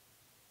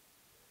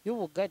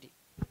y'ubugari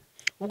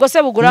ubwo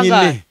se bugura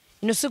ngahe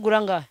inusu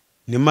igura ngahe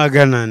ni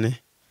 400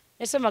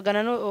 ese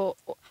 400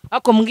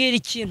 ako mbwira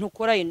ikintu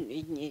ukora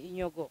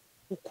inyogo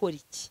ukora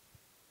iki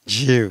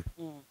jewe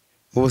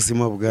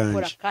ubuzima bwanje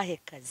ukora kahe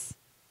kazi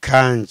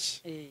kanje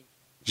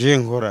je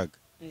nkoraga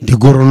ndi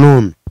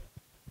goronome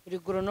uri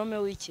goronome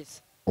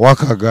w'ikiza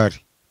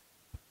w'akagari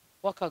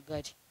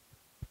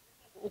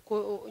uko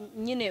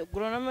nyine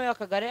goronome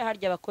w'akagari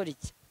harya bakora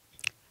iki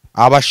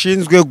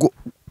abashinzwe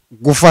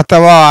gufata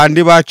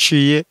abandi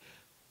baciye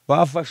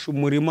bafashe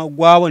umurima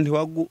gwabo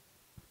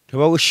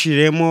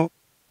ntibawushiremo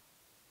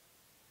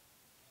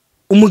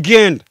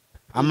umugenda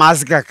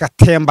amazi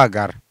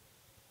gakatembagara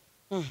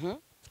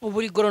ubu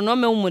uri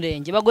goronome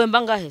w'umurenge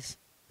baguhemba ngahese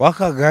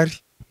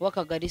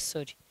w'akagari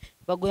sorry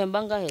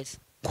baguhemba ngahese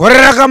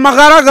koreraga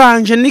amagara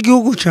ganje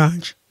n'igihugu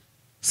canje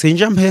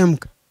sinja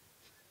mpembwa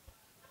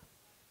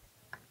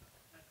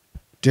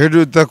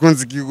rero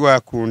utakunze igihugu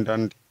yakunda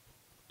ndi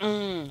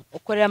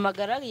ukorera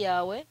amagara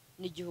yawe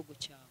n'igihugu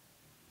cyawe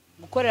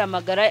gukorera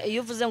amagara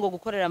iyo uvuze ngo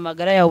gukorera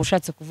amagara yawe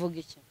ushatse kuvuga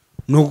iki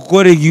no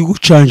gukorera igihugu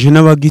canje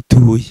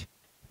n'abagituye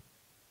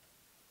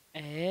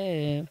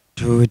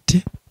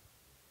dode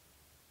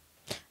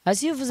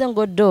hasi iyo uvuze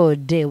ngo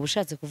dode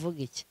ushatse kuvuga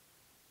iki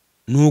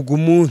nugo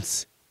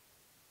umunsi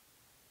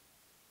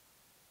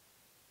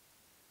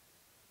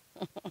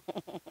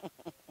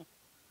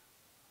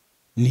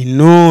ni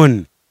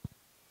none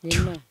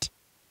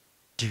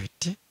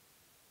dode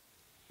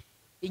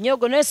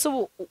inyogo nese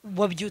ubu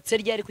wabyutse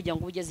ryari kugira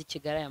ngo ugeze i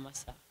Kigali aya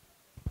masaha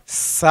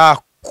saa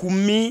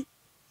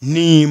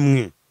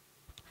 11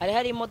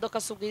 hari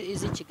imodoka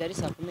izi Kigali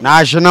saa 10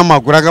 naje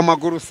n'amaguru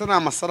agamaguru se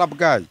n'amasara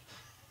bwayo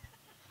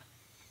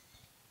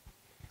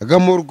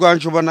mu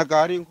Rwanda ubanaga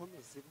hari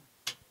inkomezi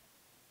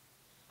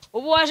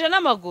ubu waje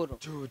n'amaguru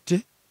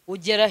dode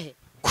ugera he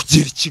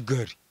kugera i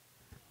Kigali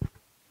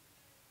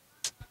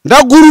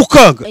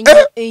ndagurukaga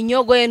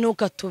inyogo ye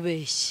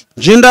ntukatubeshye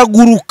je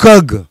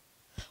ndagurukaga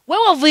we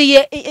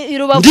wavuye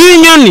irubavu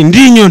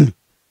ndi inyoni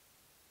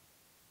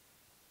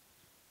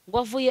ngo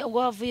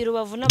wavuye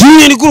irubavu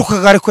ndi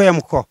gurukaga ariko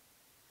yamuko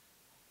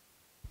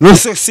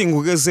nose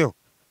singugezeho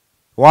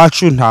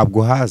wacu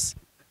ntabwo hazi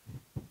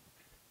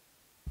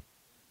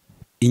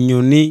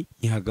inyoni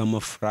ihaga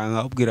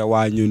amafaranga ubwira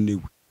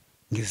wanyoniwe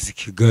ngeze i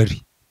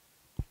Kigali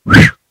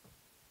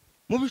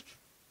mu bicu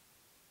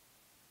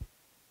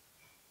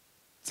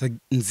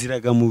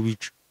nziraga mu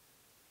bicu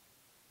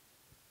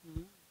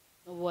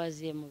ubu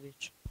waziye mu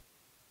bicu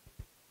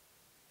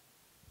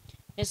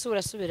ese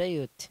urasubira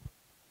yote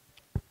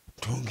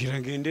tungira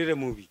ngendere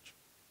mu bicu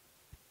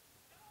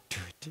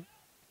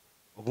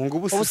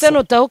ubu se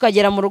nutaho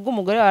ukagera mu rugo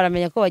umugore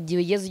waramenya ko wagiye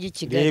ugeze ujya i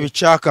Kigali reba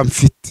icyaka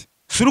mfite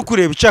suri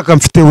kureba icyaka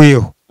mfite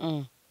weho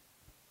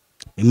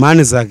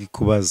imana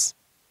izagikubaza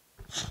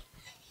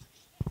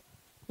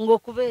ngo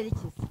kubera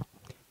iki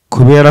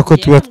kubera ko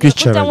tuba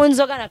twicaranye kutanywa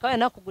inzoga nakabaye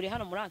nakuguriye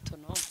hano muri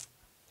Antono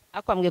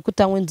akwambwiye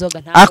kutanywa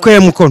inzoga nta akwe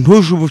muko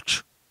ntuje ubuco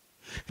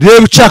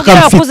reba icyaka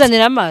mfite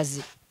kuzanira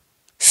amazi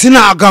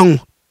sinaganywa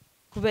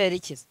kubera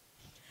iki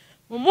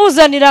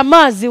umuzanira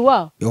amazi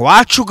wa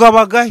iwacu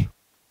gabagayo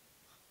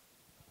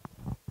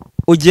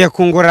ugiye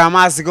kungurira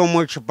amazi go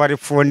mu icupa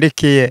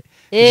ripfundikiye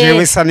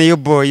jewe sa niyo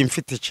boy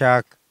mfite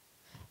icyaka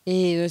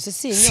yose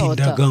si inyota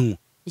sindaganywa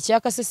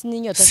icyaka se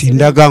sininyota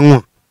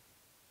sindaganywa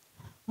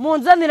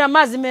munzanira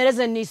amazi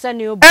mereze nisa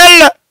niyo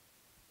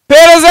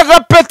pereza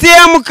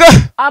gapetiyemuka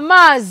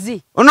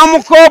amazi uno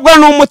mukobwa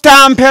ni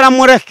umutampera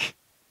mureke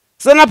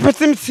zana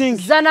peti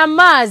mitsingi zana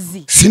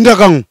amazi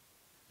sindaganywa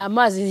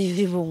amazi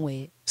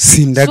nibibunwe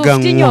sindaganywa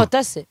ufite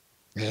inyota se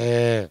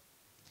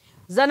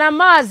zana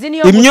amazi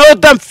niyo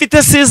imyota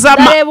mfite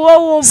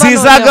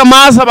sizaga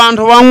amazi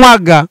abantu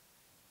banywaga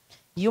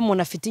iyo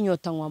umuntu afite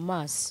inyota anywa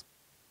amazi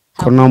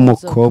kono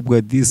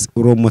mukobwa disi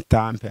uro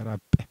mutampera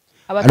pe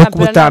ariko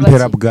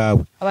ubutampera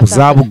bwawe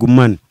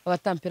uzabugumane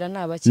abatampera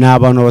nabaki ni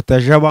abantu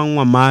bataje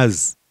banywa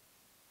amazi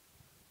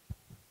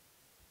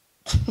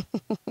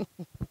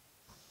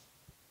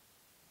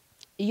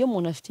iyo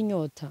umuntu afite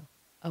inyota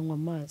anywa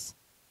amazi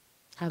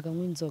ntago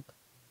anywa inzoga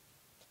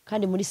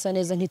kandi muri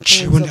SANEZA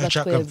ntitunywa inzoga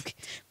twebwe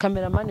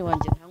kameramani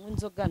wanjye ntanywa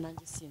inzoga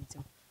nanjye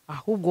sinzimo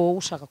ahubwo wowe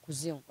ushaka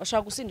kuzinywa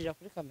ushaka gusindira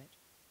kuri kamera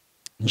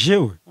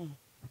njewe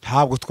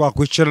ntabwo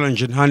twakwicarana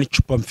nje nta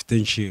n'icupa mfite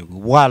njewe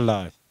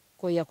wallahi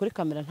koya kuri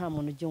kamera nta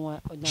muntu ujye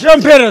unywa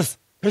jempereza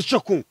pecho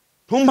ku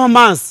ntumpa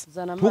amazi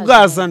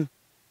tugazana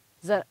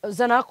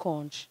zana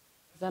konje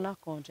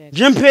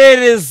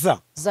jempereza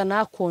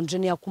zana konje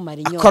ni yakumara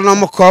inyota kono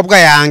mukobwa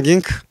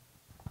yanginka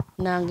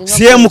nange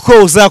siye muko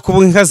uzakuba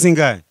inka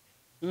zingahe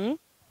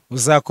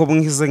uzakuba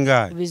inka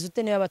zingahe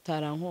bizute niba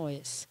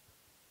batarankoye se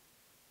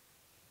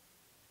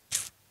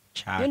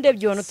iyo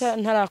ndebye ubona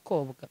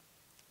ntarakobwa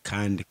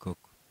kandi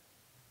koko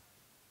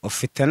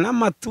ufite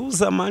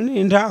n'amatuza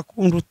manini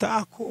ndakunda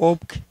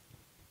utakobwe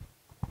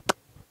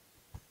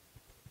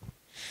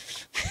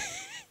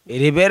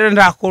iribere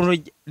ndakunda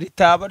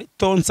ritaba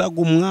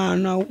ritonsaga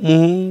umwana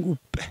w'umuhungu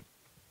pe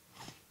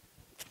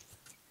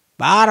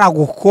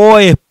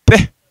baragukoye pe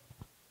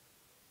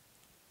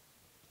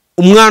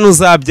umwana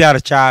uzabyara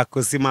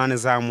cyakoze Imana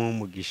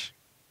izamumugisha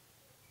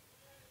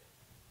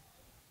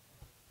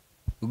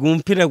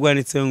gumpira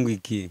gwanitse ngo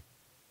iki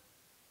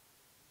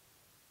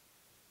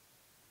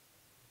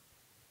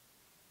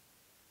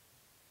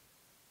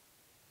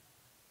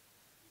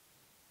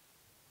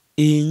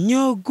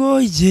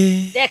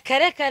Inyogoye reka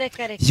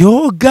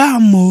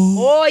yogamo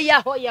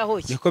oya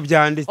niko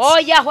byanditse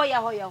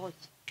oya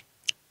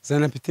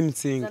zana piti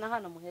mitsinga zana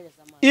hano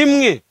muhereza amazi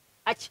imwe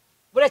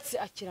buretse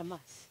akira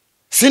amazi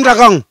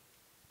sindaganywa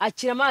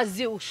akira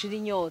amazi ushira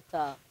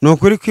inyota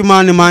nukuri ko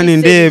Imana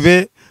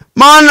ndebe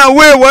Mana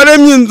we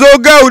waremye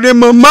inzoga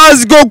urema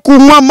amazi go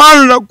kunywa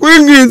Mana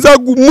nakwinginza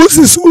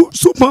gumunsi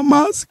suma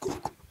amazi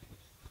koko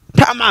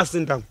nta mazi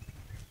ndanywa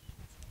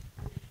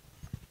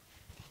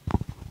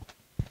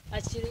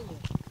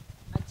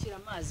akira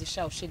amazi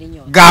sha ushira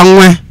inyota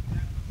ganywe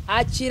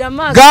akira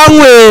amazi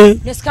ganywe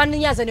nese kandi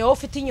nyazane wowe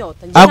ufite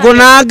inyota ago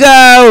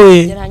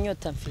nagawe nta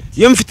nyota mfite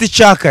iyo mfite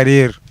icyaka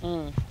rero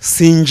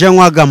sinje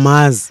nkwaga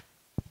amazi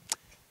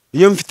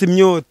iyo mfite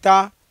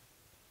imyota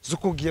zo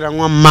kugira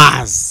nkwa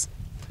amazi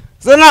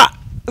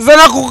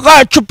zana ku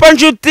gacupa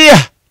nshuti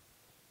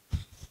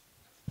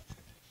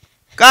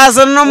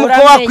kaza no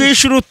mukuba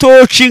kwishura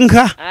utoci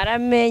inka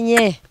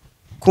aramenye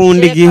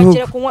kundi igihugu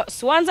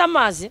si wanze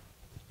amazi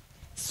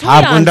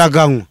ntabwo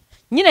ndaganywa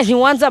nyine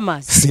ntiwanze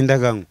amazi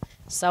sindaganywa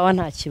sawa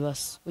nta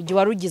kibazo ujye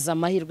warugize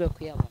amahirwe yo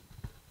kuyabona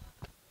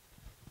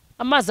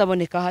amazi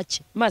aboneka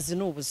hake amazi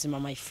ni ubuzima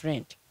my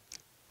friend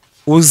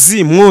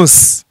uzi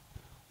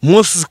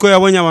mwose ko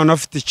yabonye abantu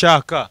bafite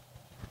icyaka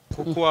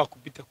kuko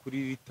wakubita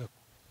kuri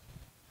ritako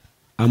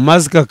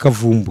amazi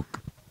kakavumbuka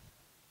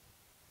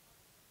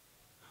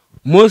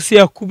Mose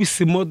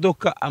yakubise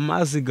imodoka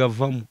amazi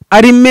gavamo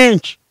ari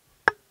menshi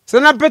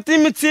sana peti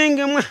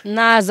mitsinga imwe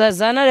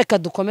nazazana reka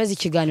dukomeze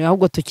ikiganiro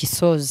ahubwo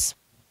tukisoze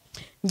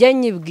njye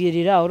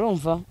nyibwirira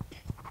urumva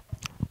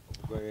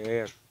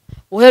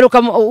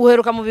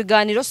uheruka mu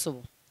biganiro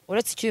subu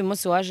uretse icyo uyu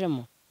munsi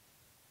wajemo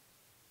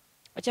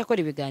acyakora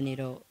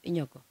ibiganiro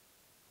inyogo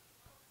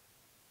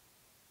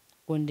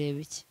ngo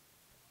ndebe iki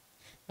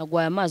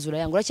nagwaye amazi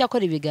urayanga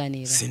uracyakora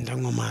ibiganiro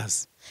sindanywa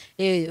amazi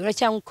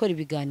uracyakora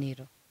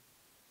ibiganiro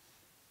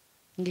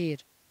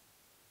mbwira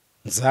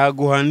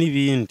nzaguha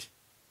n'ibindi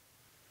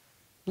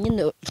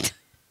nyine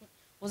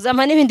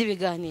uzampa n'ibindi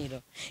biganiro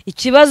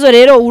ikibazo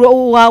rero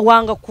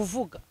wanga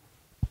kuvuga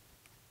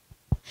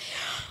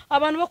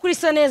abantu bo kuri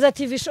SANEZA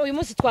TV show uyu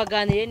munsi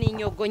twaganiriye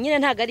n'inyogo nyine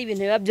ntago ari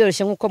ibintu biba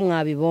byoroshye nkuko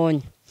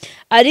mwabibonye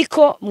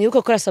ariko mwibuke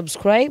gukora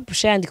subscribe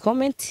share and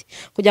comment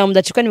kugira ngo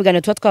mudacikwa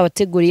n'ibiganiro tuba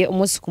twabateguriye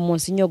umunsi ku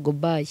munsi inyogo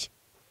bye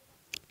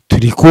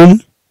turi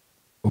kumwe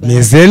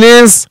umeze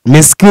neza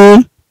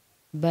miskin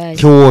bye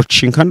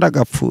watching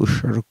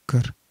NDAGAPFUSHA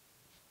RUKARA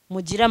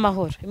mugira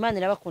amahoro Imana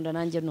irabakunda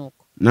nanjye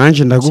nuko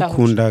nanje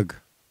ndagukundaga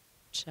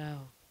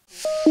ciao